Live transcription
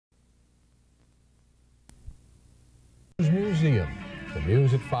Museum. The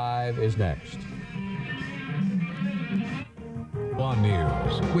news at 5 is next. On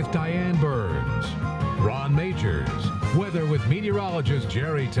News with Diane Burns, Ron Majors, weather with meteorologist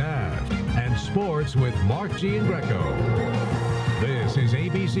Jerry Taft, and sports with Mark G. and Greco. This is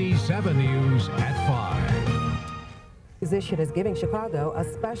ABC 7 News at 5. Musician is giving Chicago a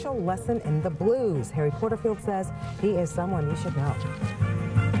special lesson in the blues. Harry Porterfield says he is someone you should know.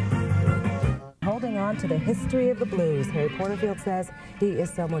 Holding on to the history of the blues, Harry Porterfield says he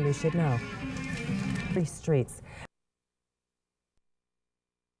is someone you should know. Free streets.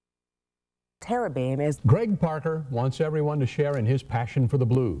 Terrabeam is... Gregg Parker wants everyone to share in his passion for the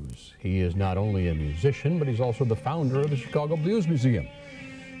blues. He is not only a musician, but he's also the founder of the Chicago Blues Museum.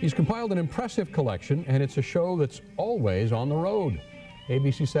 He's compiled an impressive collection, and it's a show that's always on the road.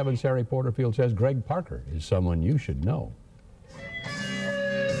 ABC 7's Harry Porterfield says Gregg Parker is someone you should know.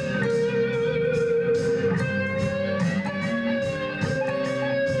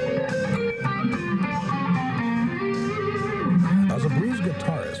 As a blues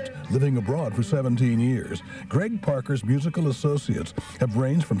guitarist, living abroad for 17 years, Gregg Parker's musical associates have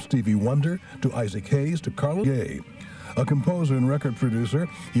ranged from Stevie Wonder to Isaac Hayes to Carlos Gay. A composer and record producer,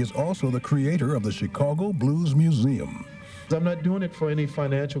 he is also the creator of the Chicago Blues Museum. I'm not doing it for any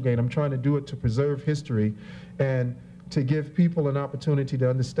financial gain. I'm trying to do it to preserve history and to give people an opportunity to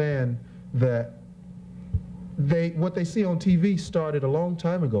understand that what they see on TV started a long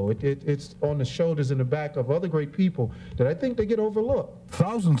time ago. It's on the shoulders and the back of other great people that I think they get overlooked.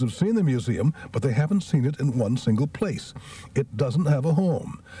 Thousands have seen the museum, but they haven't seen it in one single place. It doesn't have a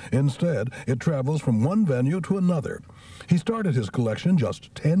home. Instead, it travels from one venue to another. He started his collection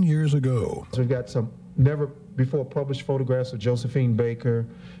just 10 years ago. So we've got some never before published photographs of Josephine Baker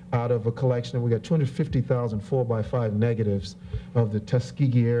out of a collection. We got 250,000 4x5 negatives of the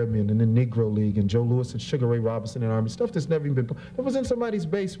Tuskegee Airmen and the Negro League and Joe Louis and Sugar Ray Robinson and Army, stuff that's never even been, that was in somebody's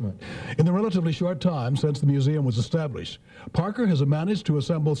basement. In the relatively short time since the museum was established, Parker has managed to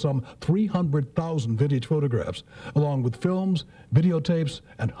assemble some 300,000 vintage photographs, along with films, videotapes,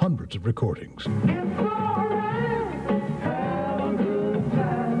 and hundreds of recordings.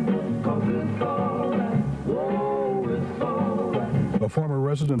 A former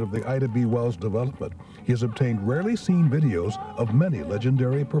resident of the Ida B. Wells development, he has obtained rarely seen videos of many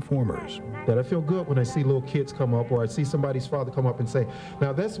legendary performers. That I feel good when I see little kids come up, or I see somebody's father come up and say,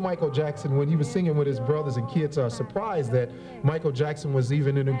 now that's Michael Jackson. When he was singing with his brothers, and kids are surprised that Michael Jackson was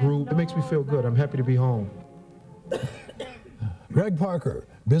even in a group. It makes me feel good. I'm happy to be home. Gregg Parker,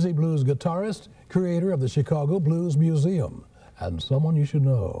 busy blues guitarist, creator of the Chicago Blues Museum, and someone you should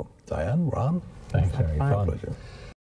know. Diane, Ron? Thanks, Harry. My pleasure.